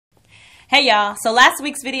Hey y'all, so last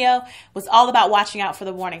week's video was all about watching out for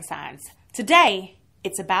the warning signs. Today,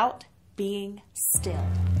 it's about being still.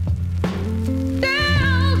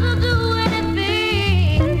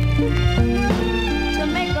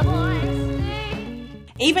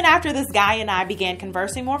 Even after this guy and I began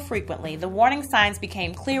conversing more frequently, the warning signs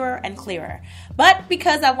became clearer and clearer. But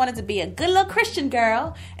because I wanted to be a good little Christian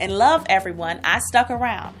girl and love everyone, I stuck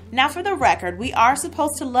around. Now for the record, we are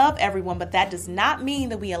supposed to love everyone, but that does not mean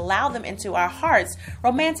that we allow them into our hearts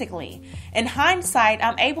romantically. In hindsight,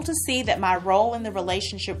 I'm able to see that my role in the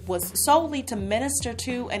relationship was solely to minister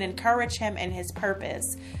to and encourage him in his purpose.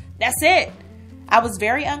 That's it. I was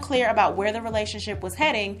very unclear about where the relationship was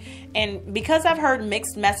heading, and because I've heard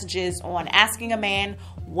mixed messages on asking a man,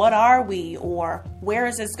 what are we, or where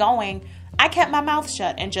is this going, I kept my mouth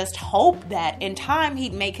shut and just hoped that in time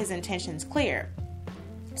he'd make his intentions clear.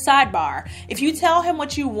 Sidebar, if you tell him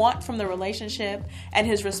what you want from the relationship and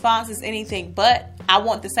his response is anything but, I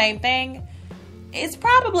want the same thing, it's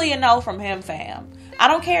probably a no from him, fam. I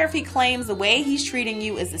don't care if he claims the way he's treating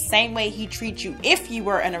you is the same way he'd treat you if you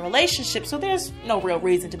were in a relationship, so there's no real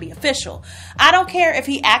reason to be official. I don't care if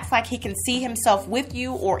he acts like he can see himself with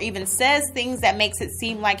you or even says things that makes it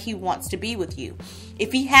seem like he wants to be with you.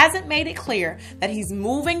 If he hasn't made it clear that he's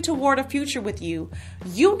moving toward a future with you,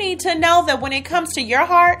 you need to know that when it comes to your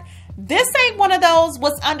heart, this ain't one of those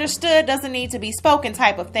what's understood doesn't need to be spoken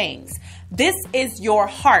type of things. This is your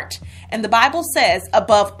heart. And the Bible says,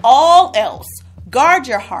 above all else, guard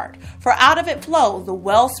your heart, for out of it flows the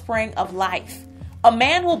wellspring of life. A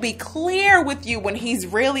man will be clear with you when he's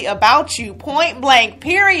really about you, point blank,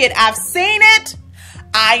 period. I've seen it.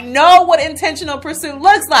 I know what intentional pursuit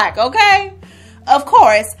looks like, okay? Of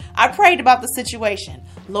course, I prayed about the situation.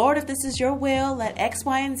 Lord, if this is your will, let X,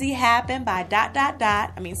 Y, and Z happen by ...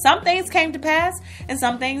 I mean, some things came to pass and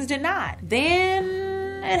some things did not. Then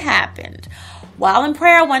it happened. While in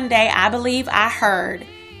prayer one day, I believe I heard,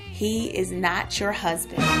 he is not your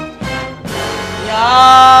husband.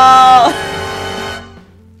 Y'all,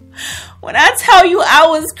 when I tell you I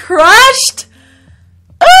was crushed,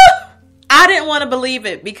 I didn't want to believe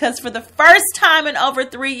it because for the first time in over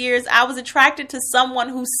 3 years, I was attracted to someone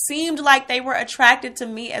who seemed like they were attracted to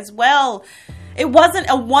me as well. It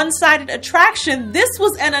wasn't a one-sided attraction. This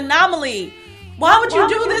was an anomaly. Why would you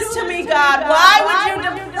do this to me, God? Why would you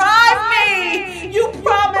deprive me? You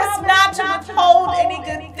promised not to withhold any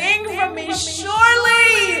good thing from me.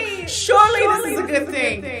 Surely this is a good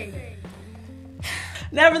thing.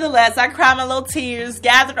 Nevertheless, I cried my little tears,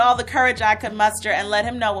 gathered all the courage I could muster, and let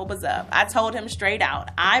him know what was up. I told him straight out,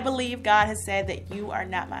 I believe God has said that you are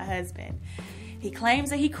not my husband. He claims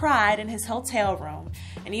that he cried in his hotel room,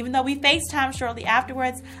 and even though we FaceTimed shortly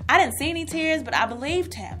afterwards, I didn't see any tears, but I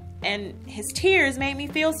believed him. And his tears made me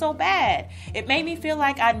feel so bad. It made me feel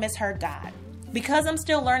like I'd misheard God. Because I'm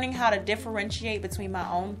still learning how to differentiate between my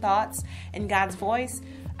own thoughts and God's voice,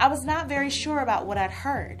 I was not very sure about what I'd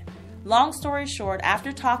heard. Long story short,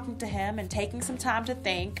 after talking to him and taking some time to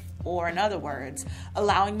think, or in other words,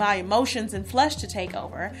 allowing my emotions and flesh to take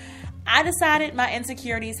over, I decided my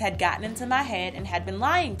insecurities had gotten into my head and had been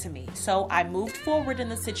lying to me. So I moved forward in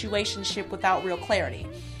the situationship without real clarity.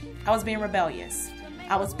 I was being rebellious.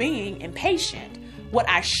 I was being impatient. What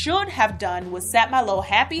I should have done was sat my little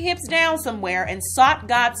happy hips down somewhere and sought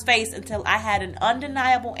God's face until I had an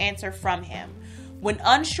undeniable answer from him. When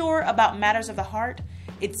unsure about matters of the heart,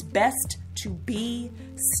 it's best to be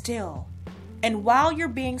still. And while you're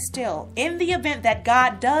being still, in the event that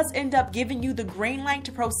God does end up giving you the green light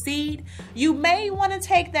to proceed, you may want to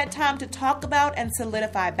take that time to talk about and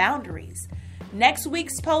solidify boundaries. Next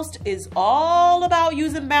week's post is all about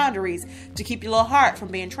using boundaries to keep your little heart from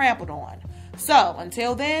being trampled on. So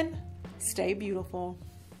until then, stay beautiful.